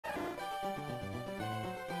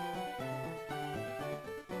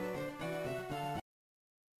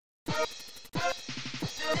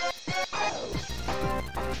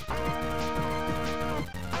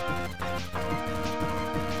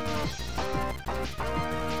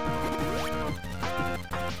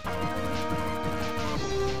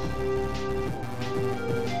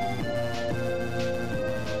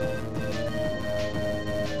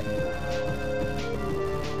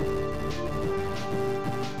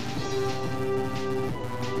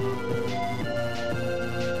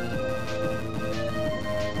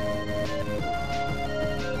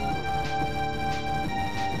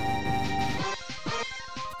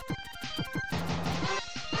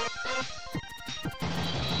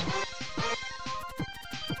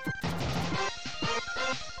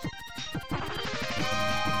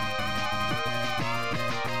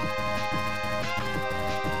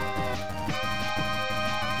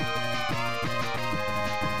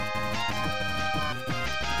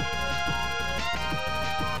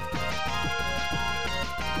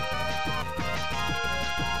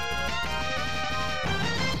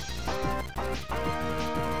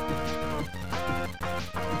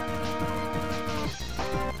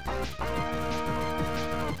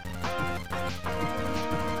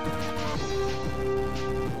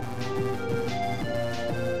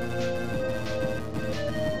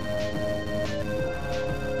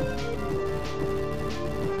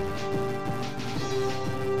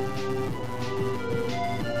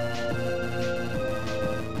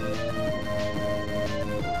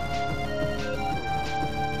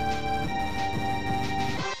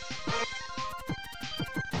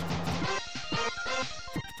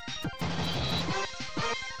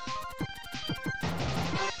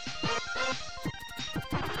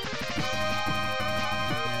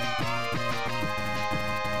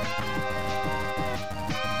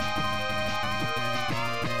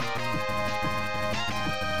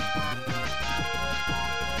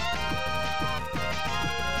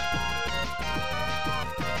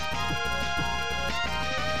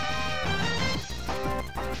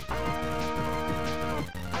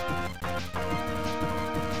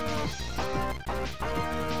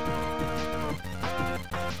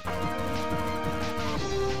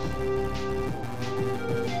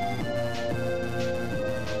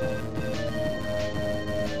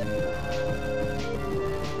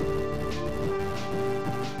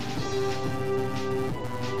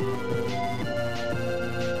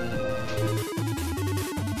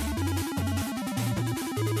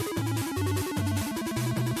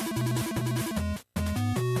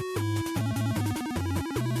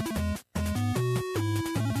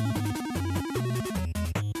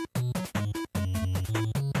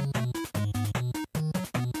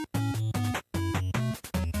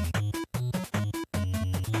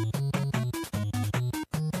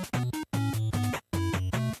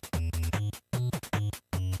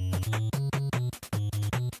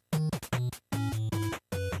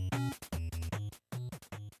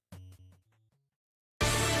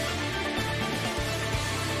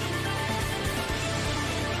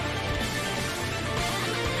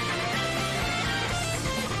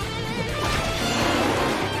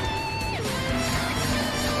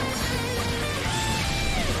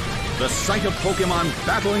The sight of Pokémon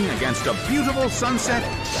battling against a beautiful sunset,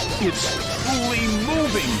 it's truly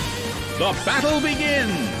moving. The battle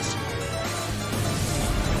begins.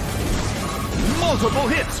 Multiple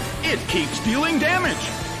hits. It keeps dealing damage.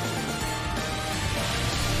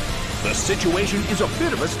 The situation is a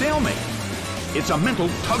bit of a stalemate. It's a mental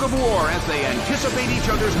tug-of-war as they anticipate each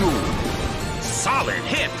other's move. Solid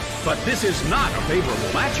hit, but this is not a favorable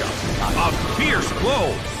matchup. A fierce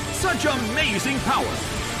blow. Such amazing power.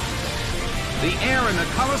 The air in the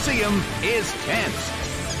Colosseum is tense.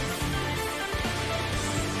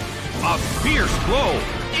 A fierce blow.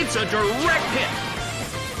 It's a direct hit.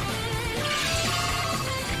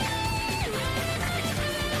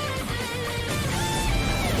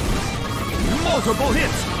 Multiple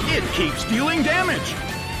hits. It keeps dealing damage.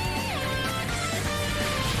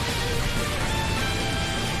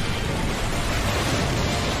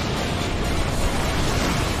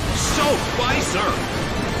 Soaked by surf.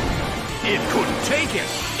 It couldn't take it.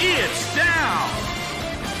 It's down.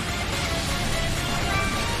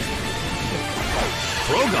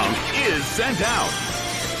 Croagunk is sent out.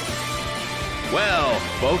 Well,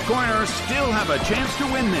 both corners still have a chance to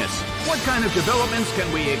win this. What kind of developments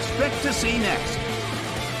can we expect to see next?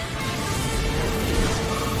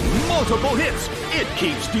 Multiple hits. It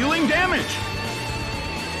keeps dealing damage.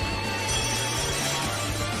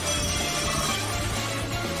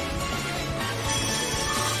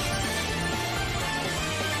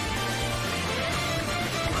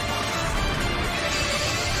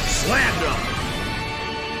 Slammed him.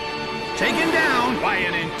 Taken down by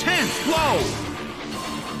an intense blow.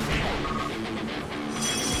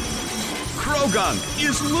 Croagunk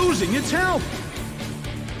is losing its health.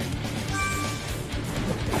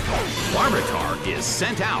 Larvitar is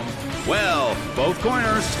sent out. Well, both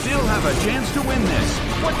corners still have a chance to win this.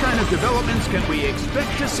 What kind of developments can we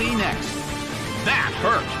expect to see next? That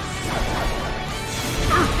hurt.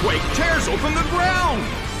 Earthquake tears open the ground.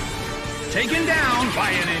 Taken down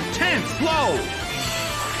by an intense blow.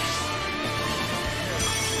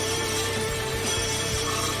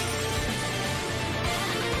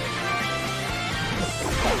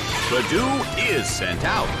 Budew is sent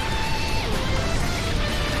out.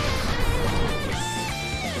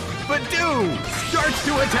 Budew starts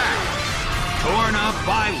to attack. Torn up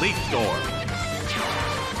by Leaf Storm.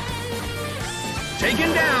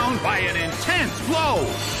 Taken down by an intense blow.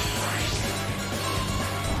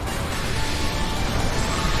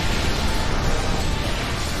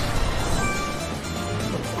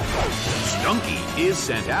 Stunky is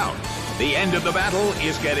sent out. The end of the battle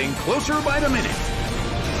is getting closer by the minute.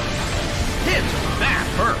 Hit! That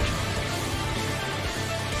hurt!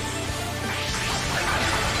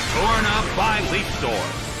 Torn up by Leaf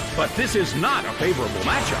Storm. But this is not a favorable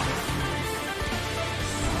matchup.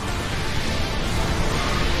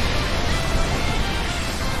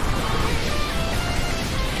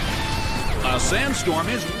 A sandstorm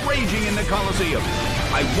is raging in the Colosseum.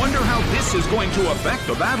 I wonder how this is going to affect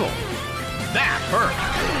the battle. That hurt!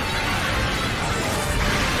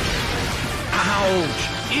 Ouch!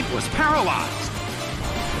 It was paralyzed.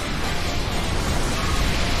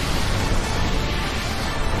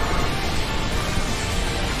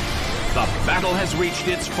 The battle has reached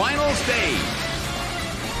its final stage.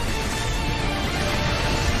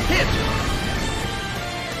 Hit!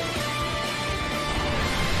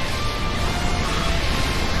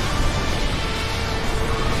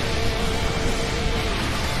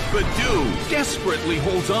 Budew desperately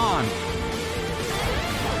holds on.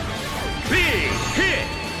 Big hit!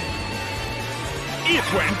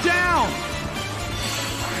 It went down!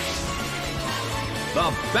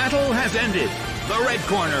 The battle has ended. The red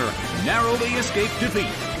corner narrowly escaped defeat.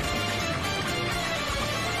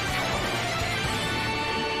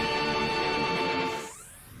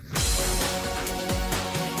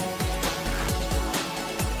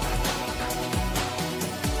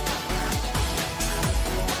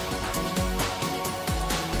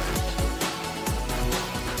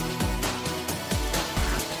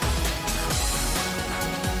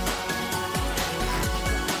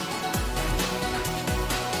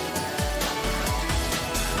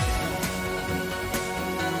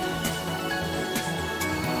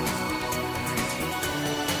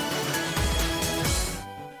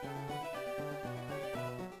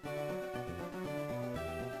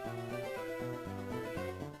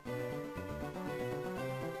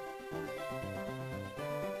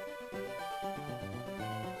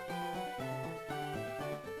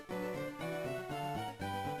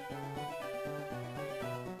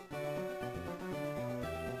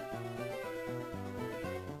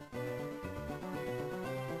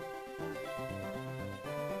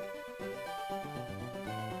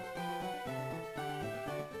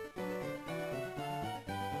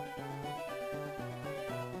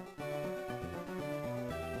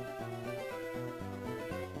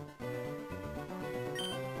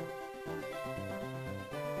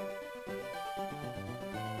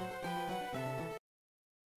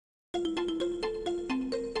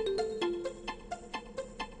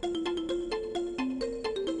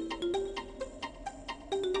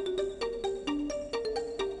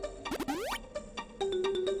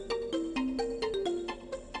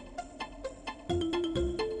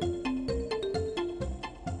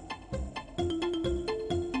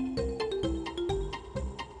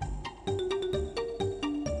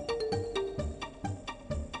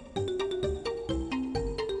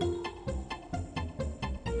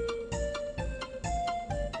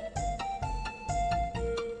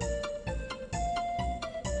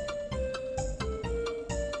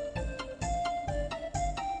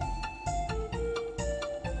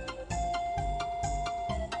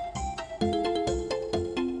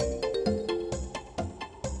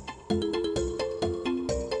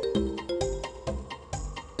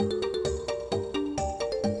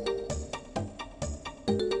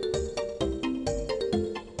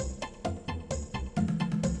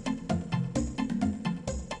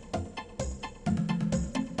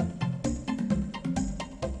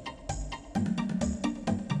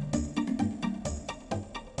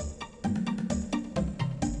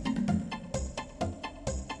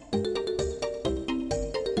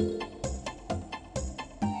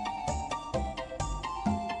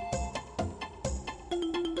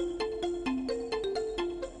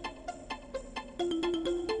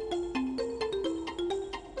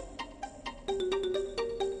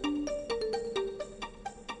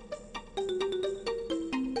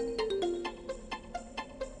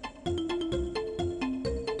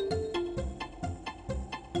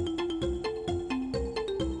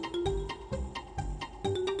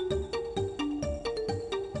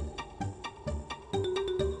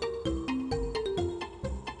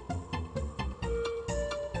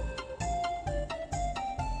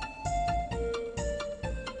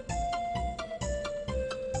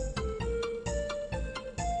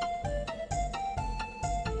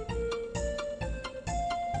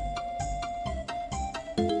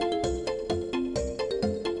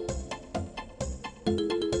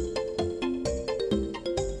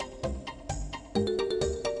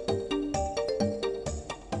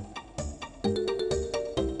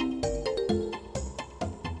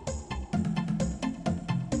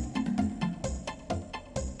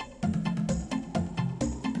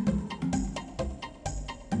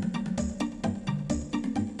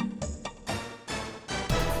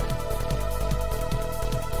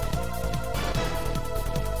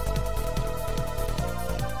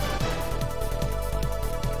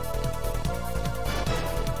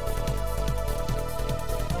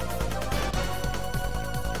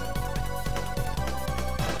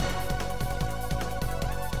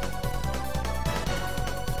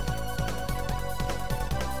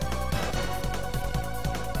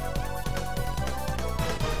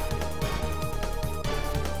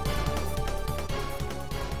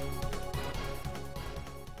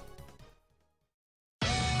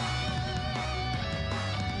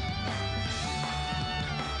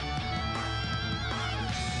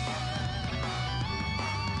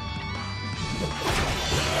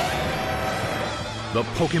 The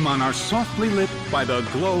Pokémon are softly lit by the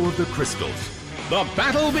glow of the crystals. The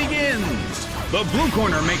battle begins! The blue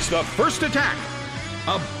corner makes the first attack.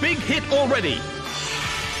 A big hit already.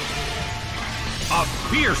 A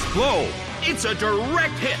fierce blow. It's a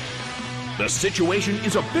direct hit. The situation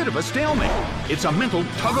is a bit of a stalemate. It's a mental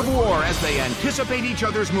tug-of-war as they anticipate each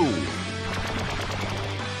other's move.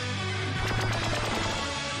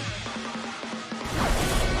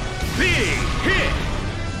 Big hit!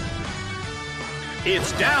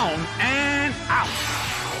 It's down and out.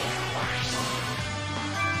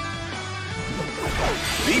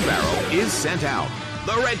 Bibarel is sent out.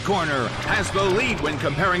 The red corner has the lead when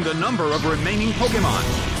comparing the number of remaining Pokémon.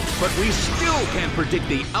 But we still can't predict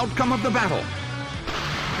the outcome of the battle.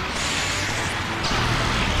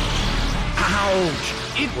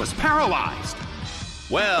 Ouch! It was paralyzed.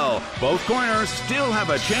 Well, both corners still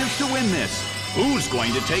have a chance to win this. Who's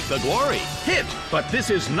going to take the glory? Hit, but this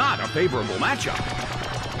is not a favorable matchup.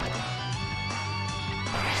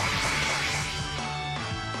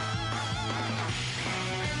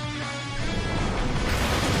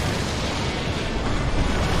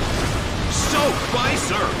 Soaked by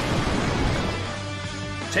surf.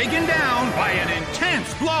 Taken down by an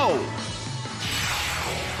intense blow.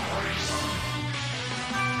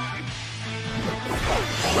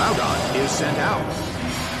 Groudon is sent out.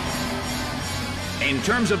 In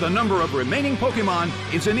terms of the number of remaining Pokémon,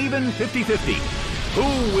 it's an even 50-50.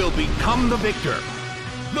 Who will become the victor?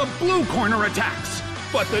 The blue corner attacks,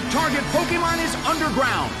 but the target Pokémon is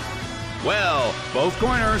underground. Well, both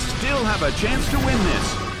corners still have a chance to win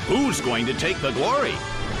this. Who's going to take the glory?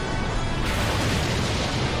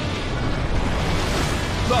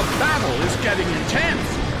 The battle is getting intense.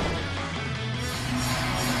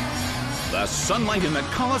 The sunlight in the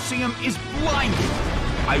Colosseum is blinding.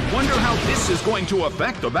 I wonder how this is going to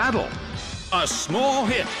affect the battle. A small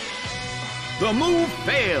hit. The move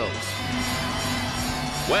fails.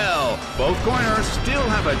 Well, both corners still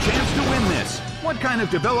have a chance to win this. What kind of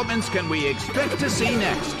developments can we expect to see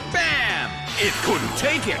next? Bam! It couldn't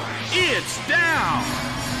take it. It's down.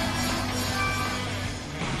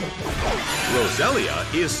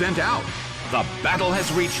 Roselia is sent out. The battle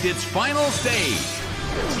has reached its final stage.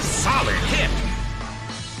 Solid hit.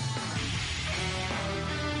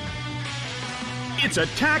 Its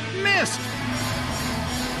attack missed.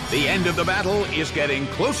 The end of the battle is getting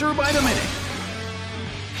closer by the minute.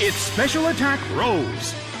 Its special attack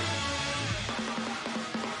rose.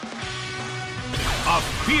 A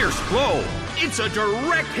fierce blow. It's a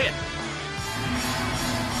direct hit.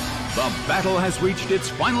 The battle has reached its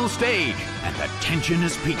final stage, and the tension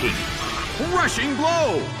is peaking. Rushing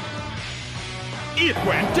blow. It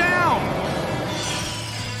went down.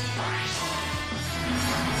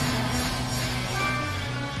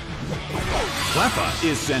 Cleffa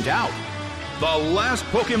is sent out. The last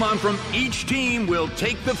Pokémon from each team will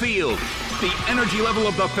take the field. The energy level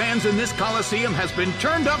of the fans in this Coliseum has been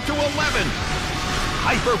turned up to 11.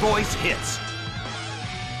 Hyper Voice hits.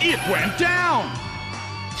 It went down.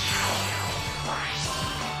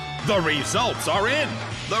 The results are in.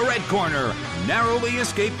 The red corner narrowly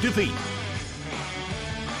escaped defeat.